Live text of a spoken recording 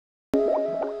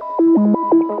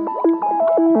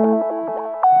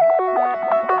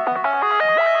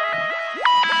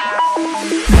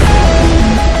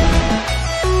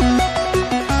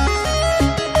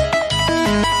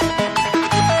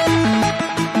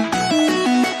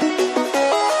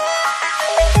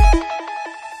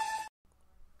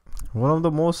of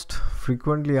the most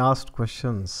frequently asked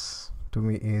questions to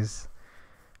me is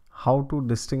how to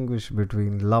distinguish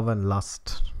between love and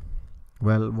lust.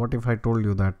 Well, what if I told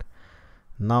you that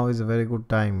now is a very good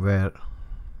time where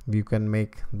you can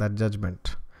make that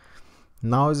judgment?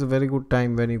 Now is a very good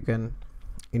time when you can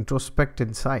introspect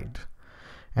inside.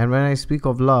 And when I speak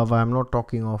of love, I am not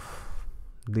talking of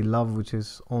the love which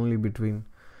is only between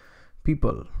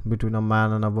people, between a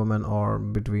man and a woman, or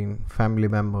between family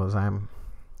members. I am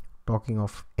talking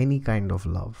of any kind of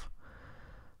love.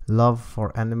 Love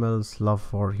for animals, love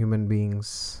for human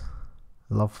beings,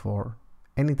 love for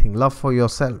anything, love for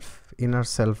yourself, inner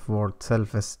self-worth,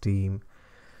 self-esteem,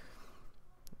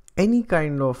 any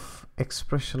kind of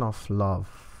expression of love.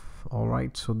 All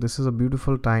right, so this is a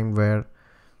beautiful time where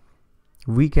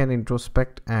we can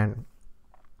introspect and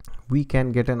we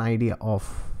can get an idea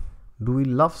of, do we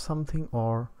love something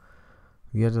or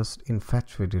we are just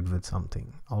infatuated with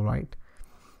something? All right,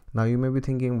 now you may be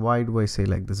thinking, why do I say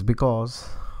like this? Because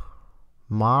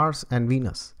Mars and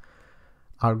Venus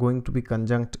are going to be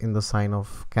conjunct in the sign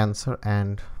of Cancer,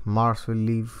 and Mars will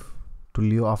leave to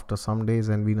Leo after some days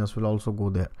and Venus will also go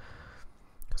there.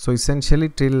 So essentially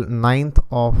till 9th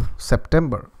of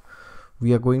September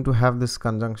we are going to have this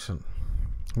conjunction,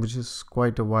 which is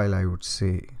quite a while, I would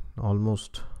say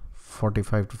almost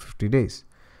 45 to 50 days.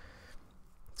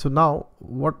 So now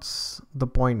what's the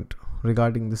point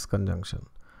regarding this conjunction?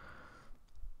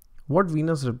 What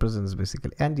Venus represents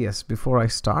basically. And yes, before I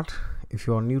start, if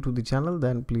you are new to the channel,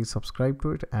 then please subscribe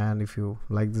to it, and if you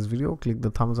like this video, click the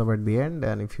thumbs up at the end.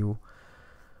 And if you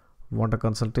want a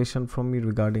consultation from me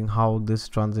regarding how this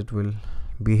transit will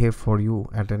behave for you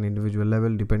at an individual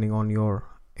level depending on your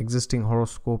existing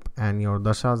horoscope and your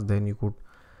dashas, then you could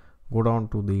go down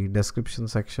to the description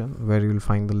section where you will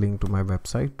find the link to my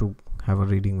website to have a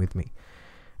reading with me.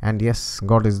 And yes,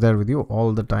 God is there with you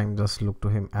all the time. Just look to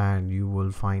him and you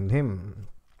will find him.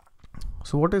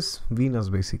 So what is Venus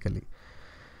basically?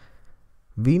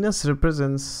 Venus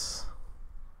represents,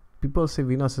 people say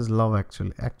Venus is love.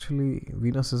 Actually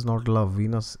Venus is not love.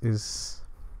 Venus is,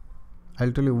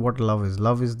 I'll tell you what love is.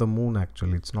 Love is the moon.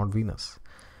 Actually, it's not Venus.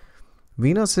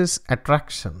 Venus is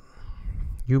attraction.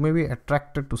 You may be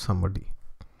attracted to somebody.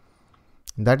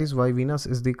 That is why Venus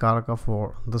is the karaka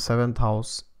for the 7th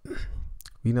house.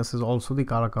 Venus is also the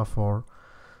karaka for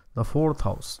the 4th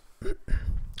house.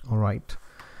 All right,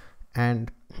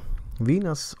 and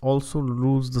Venus also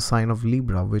rules the sign of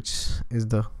Libra, which is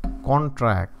the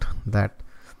contract that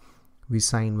we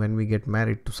sign when we get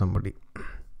married to somebody.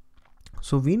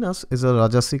 So Venus is a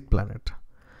Rajasic planet.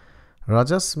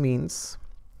 Rajas means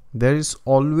there is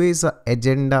always an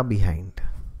agenda behind.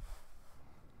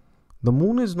 The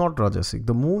moon is not Rajasic,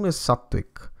 the moon is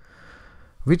Sattvic,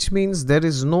 which means there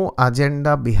is no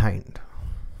agenda behind.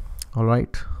 All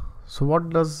right, so what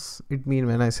does it mean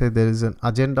when I say there is an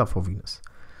agenda for Venus?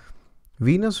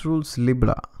 Venus rules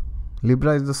Libra.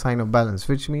 Libra is the sign of balance,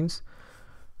 which means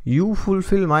you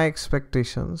fulfill my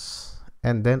expectations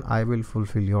and then I will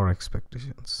fulfill your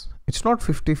expectations. It's not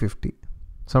 50-50.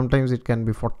 Sometimes it can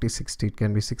be 40-60, it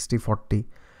can be 60-40,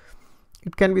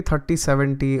 it can be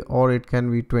 30-70, or it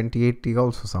can be 20-80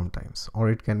 also sometimes, or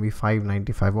it can be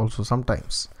 5-95 also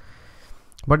sometimes.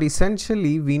 But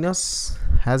essentially Venus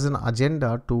has an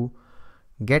agenda to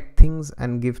get things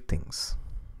and give things,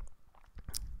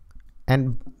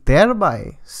 and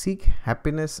thereby seek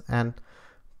happiness and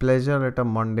pleasure at a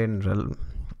mundane realm.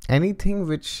 Anything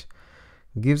which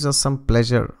gives us some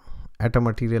pleasure at a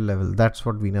material level, that's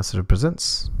what Venus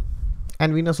represents.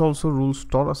 And Venus also rules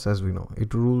Taurus, as we know.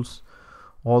 It rules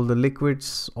all the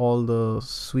liquids, all the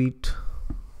sweet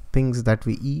things that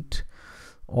we eat,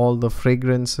 all the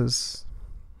fragrances,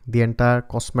 the entire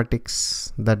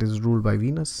cosmetics, that is ruled by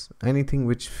Venus. Anything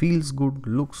which feels good,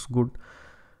 looks good,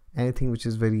 anything which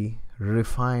is very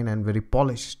refined and very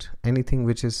polished, anything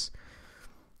which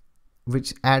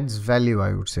adds value,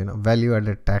 I would say, value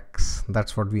added tax,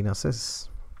 that's what Venus is.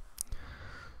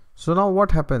 So now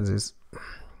what happens is,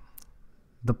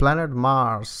 the planet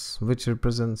Mars, which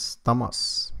represents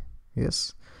Tamas,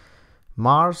 yes,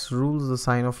 Mars rules the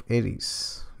sign of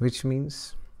Aries, which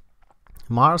means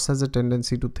Mars has a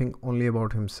tendency to think only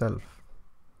about himself.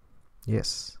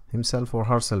 Yes, himself or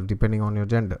herself, depending on your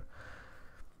gender.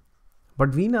 But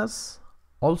Venus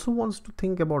also wants to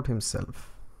think about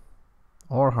himself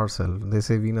or herself. They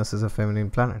say Venus is a feminine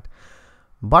planet.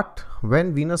 But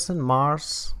when Venus and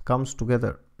Mars comes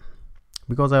together,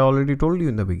 because I already told you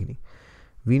in the beginning,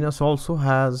 Venus also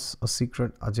has a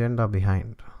secret agenda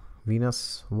behind.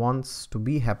 Venus wants to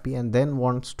be happy and then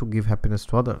wants to give happiness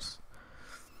to others.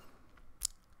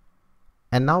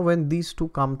 And now when these two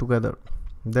come together,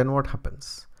 then what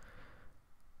happens?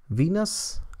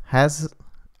 Venus has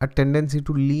a tendency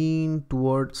to lean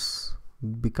towards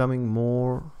becoming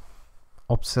more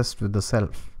obsessed with the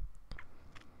self.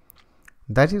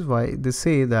 That is why they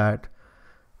say that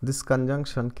this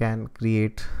conjunction can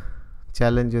create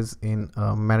challenges in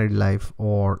a married life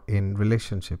or in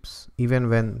relationships. Even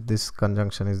when this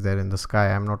conjunction is there in the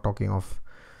sky, I'm not talking of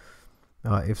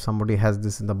if somebody has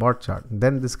this in the birth chart,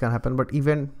 then this can happen. But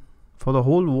even for the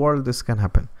whole world, this can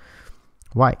happen.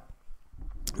 Why?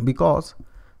 Because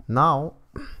now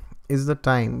is the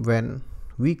time when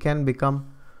we can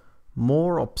become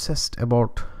more obsessed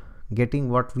about getting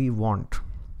what we want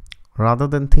rather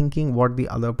than thinking what the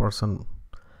other person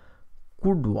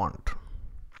could want.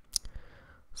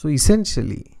 So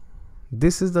essentially,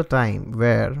 this is the time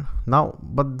where now,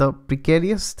 but the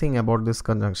precarious thing about this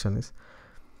conjunction is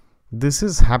this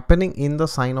is happening in the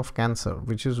sign of Cancer,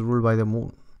 which is ruled by the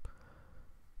moon.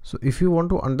 So if you want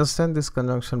to understand this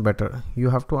conjunction better,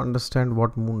 you have to understand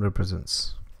what moon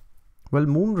represents. Well,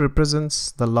 moon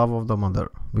represents the love of the mother,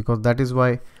 because that is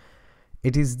why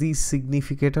it is the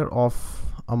significator of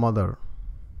a mother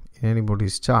in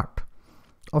anybody's chart.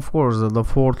 Of course, the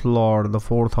fourth lord, the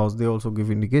fourth house, they also give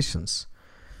indications.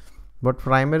 But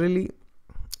primarily,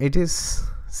 it is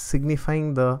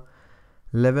signifying the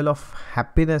level of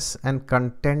happiness and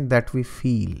content that we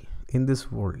feel in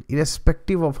this world,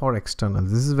 irrespective of our external.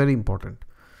 This is very important.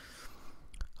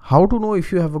 How to know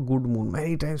if you have a good moon?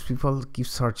 Many times people keep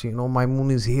searching, oh, my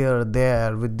moon is here,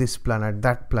 there, with this planet,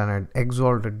 that planet,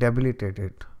 exalted,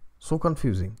 debilitated. So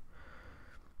confusing.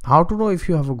 How to know if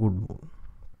you have a good moon?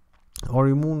 Or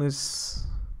your moon is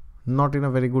not in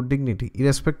a very good dignity,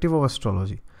 irrespective of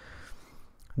astrology.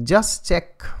 Just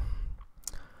check.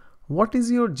 What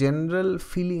is your general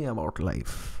feeling about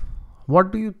life?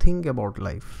 What do you think about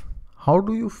life? How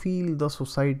do you feel the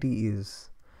society is?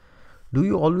 Do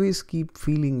you always keep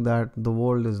feeling that the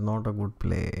world is not a good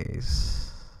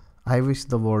place? I wish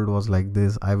the world was like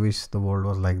this. I wish the world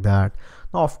was like that.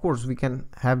 Now, of course, we can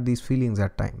have these feelings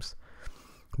at times.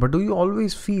 But do you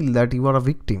always feel that you are a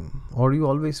victim? Or you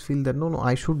always feel that, no,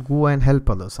 I should go and help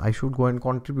others. I should go and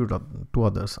contribute to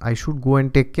others. I should go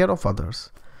and take care of others.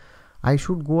 I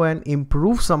should go and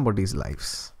improve somebody's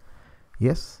lives.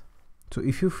 Yes. So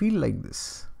if you feel like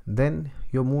this, then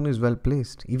your moon is well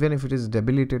placed, even if it is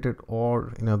debilitated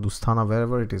or in a Dusthana,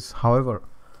 wherever it is. However,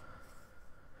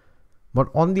 but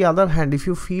on the other hand, if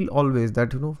you feel always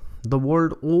that, the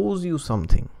world owes you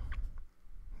something.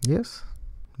 Yes.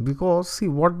 Because see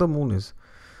what the moon is.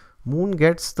 Moon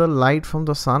gets the light from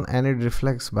the sun and it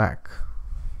reflects back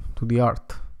to the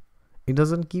earth. It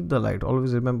doesn't keep the light.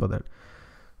 Always remember that.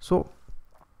 So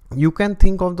you can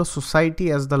think of the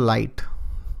society as the light,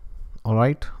 all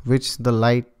right, which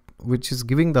is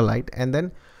giving the light, and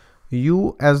then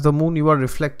you as the moon, you are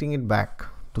reflecting it back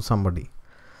to somebody.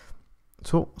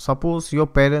 So suppose your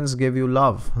parents gave you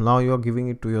love, now you are giving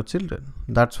it to your children.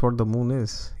 That's what the moon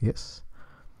is. Yes.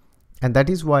 And that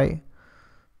is why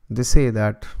they say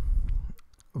that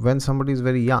when somebody is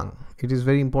very young, it is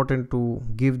very important to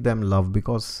give them love,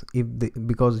 because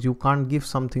because you can't give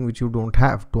something which you don't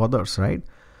have to others, right?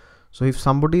 So if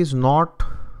somebody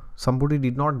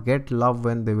did not get love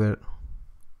when they were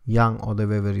young or they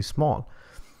were very small,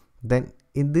 then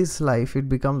in this life it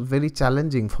becomes very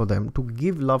challenging for them to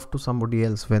give love to somebody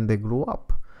else when they grow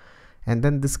up. And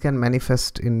then this can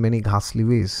manifest in many ghastly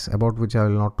ways, about which I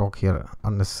will not talk here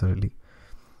unnecessarily.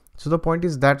 So the point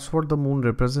is, that's what the moon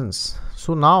represents.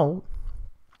 So now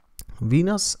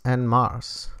Venus and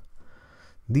Mars,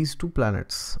 these two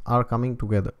planets are coming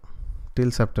together till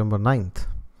September 9th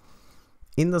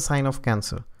in the sign of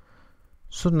Cancer.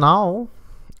 So now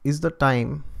is the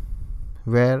time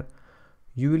where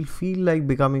you will feel like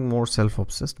becoming more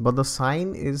self-obsessed, but the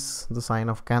sign is the sign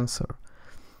of Cancer.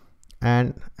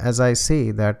 And as I say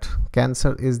that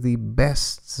Cancer is the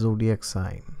best zodiac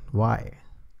sign. Why?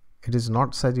 It is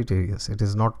not Sagittarius, it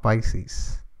is not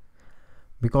Pisces,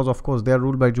 because of course they are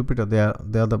ruled by Jupiter. They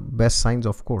are the best signs,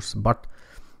 of course, but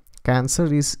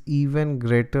Cancer is even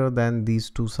greater than these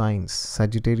two signs,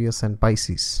 Sagittarius and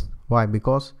Pisces. Why?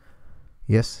 Because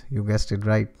yes, you guessed it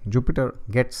right, Jupiter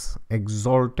gets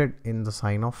exalted in the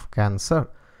sign of Cancer.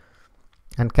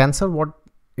 And Cancer, what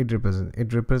it represents?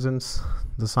 It represents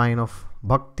the sign of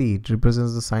Bhakti. It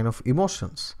represents the sign of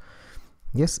emotions.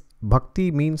 Yes, Bhakti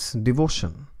means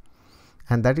devotion.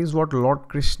 And that is what Lord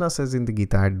Krishna says in the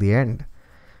Gita at the end.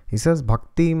 He says,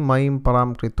 Bhakti Mayim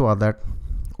Param Kritva, that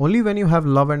only when you have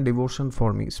love and devotion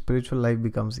for me, spiritual life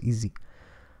becomes easy.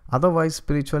 Otherwise,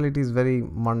 spirituality is very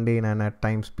mundane, and at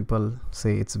times people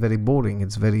say it's very boring,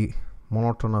 it's very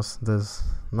monotonous, there's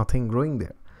nothing growing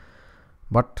there.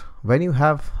 But when you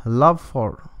have love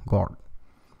for God,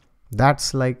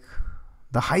 That's like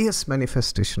the highest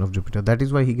manifestation of Jupiter. That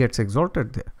is why he gets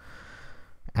exalted there.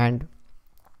 And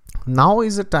now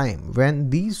is a time when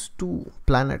these two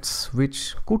planets,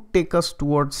 which could take us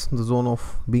towards the zone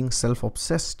of being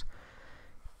self-obsessed,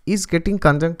 is getting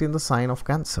conjunct in the sign of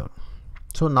Cancer.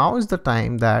 So now is the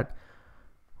time that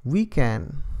we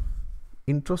can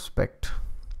introspect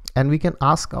and we can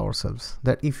ask ourselves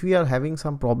that if we are having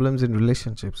some problems in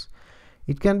relationships,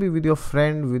 it can be with your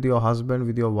friend, with your husband,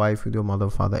 with your wife, with your mother,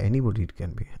 father, anybody it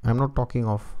can be. I'm not talking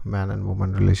of man and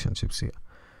woman relationships here.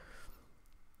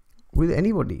 With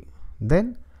anybody,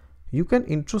 then you can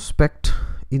introspect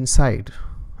inside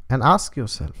and ask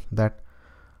yourself that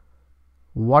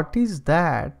what is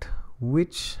that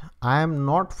which I am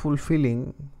not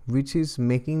fulfilling, which is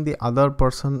making the other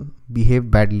person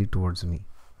behave badly towards me?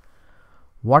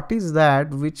 What is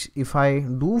that which if I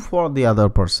do for the other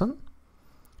person,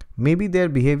 maybe their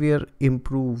behavior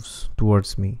improves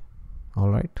towards me? All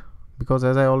right, because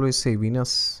as I always say,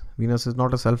 Venus is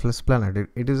not a selfless planet.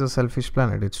 It is a selfish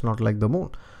planet. It's not like the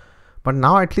moon, but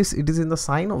now at least it is in the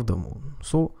sign of the moon.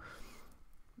 So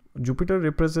Jupiter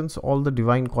represents all the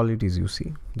divine qualities, you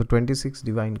see, the 26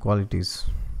 divine qualities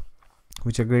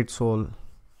which a great soul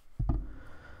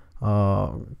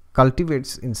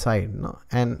cultivates inside, no?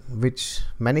 And which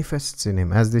manifests in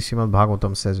him, as the Srimad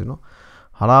Bhagavatam says,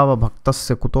 Harava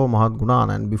bhaktasya kuto mahad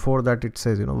gunan, and before that it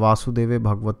says, Vasudeve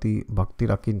bhagavati bhakti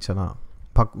rakinchana,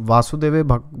 Vasudeve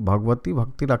bhagavati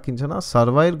bhakti rakinchana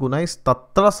sarvair gunais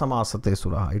tatra samasate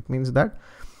suraha. It means that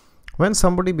when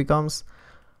somebody becomes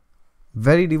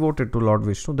very devoted to Lord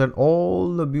Vishnu, then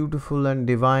all the beautiful and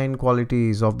divine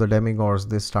qualities of the demigods,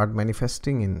 they start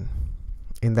manifesting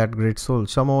in that great soul.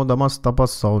 Shamo damas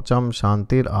tapas saucham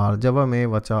shantir arjava me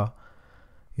vacha.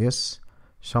 Yes,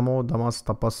 Shamo damas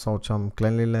tapas saucham,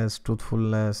 cleanliness,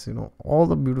 truthfulness, all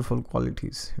the beautiful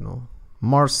qualities,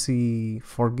 mercy,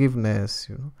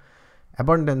 forgiveness,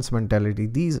 abundance mentality.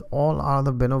 These all are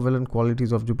the benevolent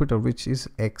qualities of Jupiter, which is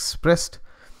expressed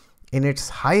in its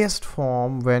highest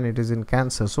form when it is in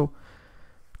Cancer. So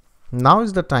now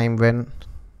is the time when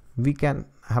we can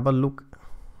have a look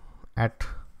at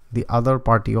the other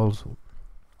party also,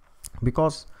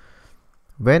 because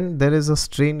when there is a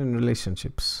strain in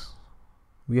relationships,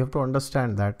 we have to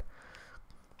understand that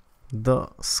the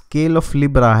scale of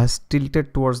Libra has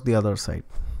tilted towards the other side.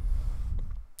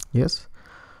 Yes,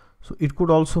 so it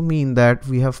could also mean that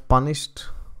we have punished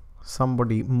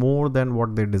somebody more than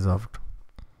what they deserved.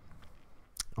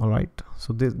 All right,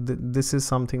 so this is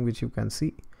something which you can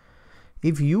see.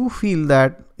 If you feel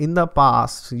that in the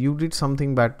past you did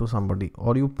something bad to somebody,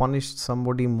 or you punished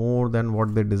somebody more than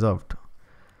what they deserved,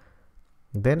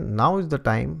 then now is the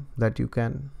time that you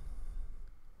can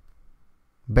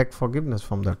beg forgiveness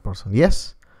from that person.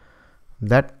 Yes,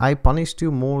 that I punished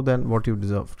you more than what you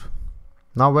deserved.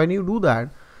 Now when you do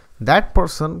that, that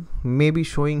person may be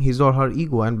showing his or her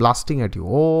ego and blasting at you.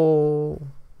 Oh,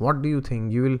 what do you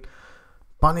think? You will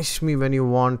punish me when you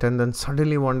want, and then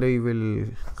suddenly one day you will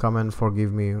come and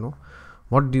forgive me.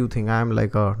 What do you think? I am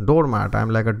like a doormat. I am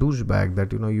like a douchebag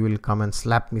that you will come and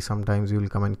slap me sometimes, you will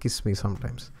come and kiss me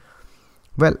sometimes.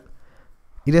 Well,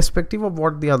 irrespective of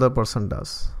what the other person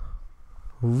does,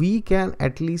 we can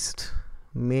at least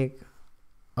make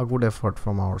a good effort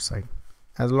from our side.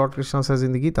 As Lord Krishna says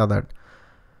in the Gita, that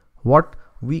what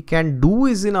we can do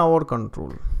is in our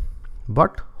control,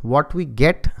 but what we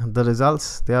get, the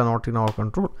results, they are not in our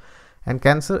control. And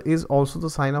Cancer is also the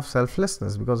sign of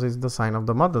selflessness, because it's the sign of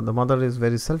the mother. The mother is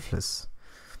very selfless.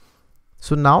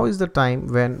 So now is the time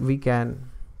when we can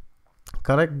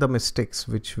correct the mistakes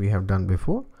which we have done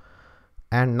before.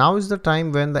 And now is the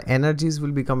time when the energies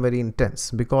will become very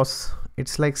intense, because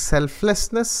it's like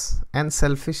selflessness and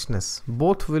selfishness,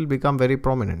 both will become very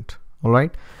prominent. All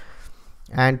right.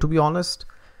 And to be honest,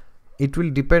 it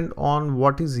will depend on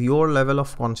what is your level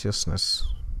of consciousness.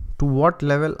 To what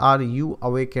level are you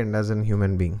awakened as a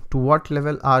human being? To what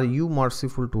level are you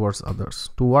merciful towards others?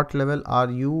 To what level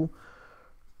are you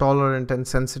tolerant and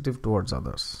sensitive towards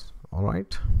others? All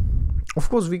right. Of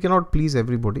course, we cannot please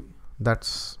everybody.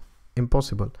 That's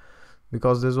impossible,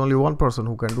 because there's only one person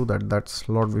who can do that. That's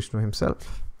Lord Vishnu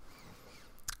himself.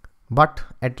 But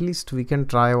at least we can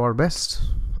try our best,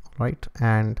 right?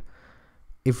 And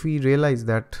if we realize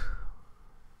that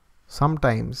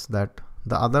sometimes that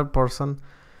the other person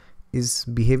is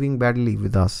behaving badly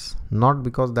with us, not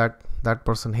because that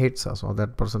person hates us or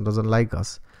that person doesn't like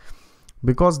us,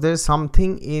 because there's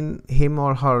something in him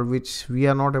or her which we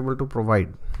are not able to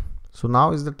provide. So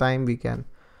now is the time we can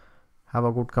have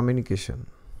a good communication.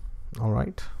 All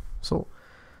right. So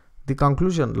the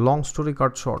conclusion, long story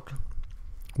cut short,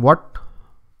 what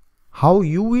How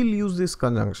you will use this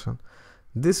conjunction,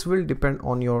 this will depend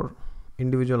on your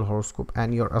individual horoscope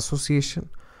and your association,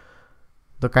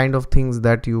 the kind of things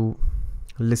that you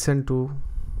listen to,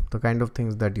 the kind of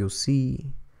things that you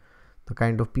see, the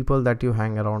kind of people that you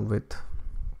hang around with,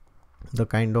 the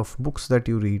kind of books that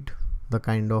you read, the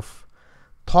kind of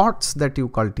thoughts that you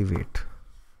cultivate.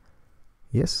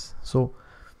 Yes, so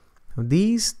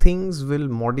these things will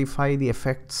modify the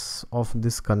effects of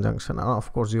this conjunction. And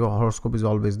of course your horoscope is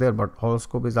always there, but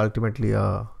horoscope is ultimately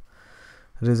a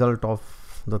result of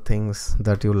the things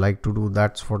that you like to do.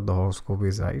 That's what the horoscope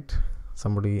is, right?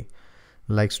 Somebody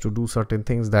likes to do certain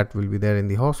things, that will be there in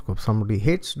the horoscope. Somebody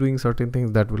hates doing certain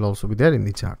things, that will also be there in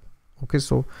the chart. Okay,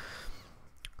 so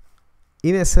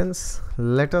in essence,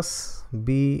 let us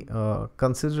be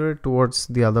considerate towards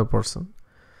the other person,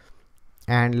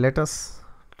 and let us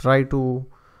try to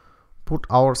put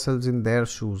ourselves in their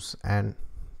shoes and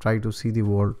try to see the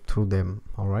world through them.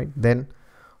 All right, then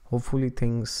hopefully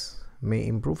things may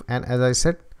improve. And as I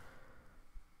said,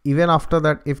 even after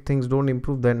that, if things don't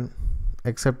improve, then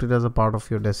accept it as a part of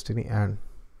your destiny and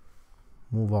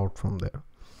move out from there.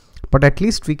 But at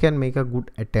least we can make a good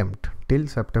attempt till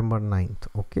September 9th.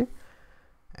 Okay,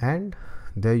 and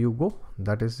there you go.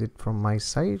 That is it from my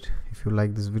side. If you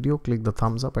like this video, click the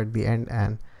thumbs up at the end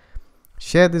and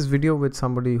share this video with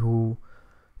somebody who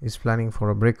is planning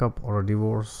for a breakup or a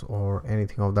divorce or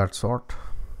anything of that sort.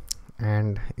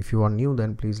 And if you are new,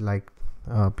 then please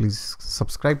please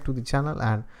subscribe to the channel.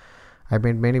 And I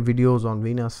made many videos on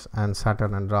Venus and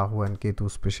Saturn and Rahu and Ketu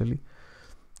especially.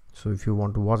 So if you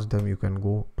want to watch them, you can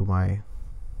go to my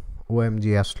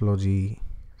OMG Astrology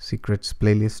Secrets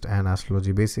playlist and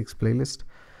Astrology Basics playlist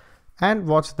and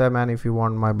watch them. And if you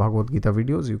want my Bhagavad Gita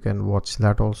videos, you can watch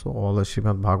that also, all the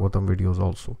Srimad Bhagavatam videos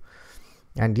also.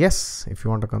 And yes, if you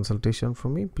want a consultation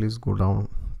from me, please go down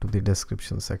to the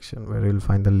description section where you'll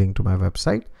find the link to my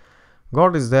website.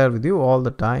 God is there with you all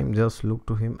the time. Just look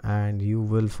to him and you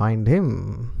will find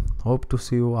him. Hope to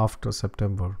see you after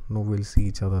September. No, we'll see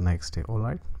each other next day. All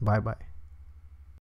right, bye bye.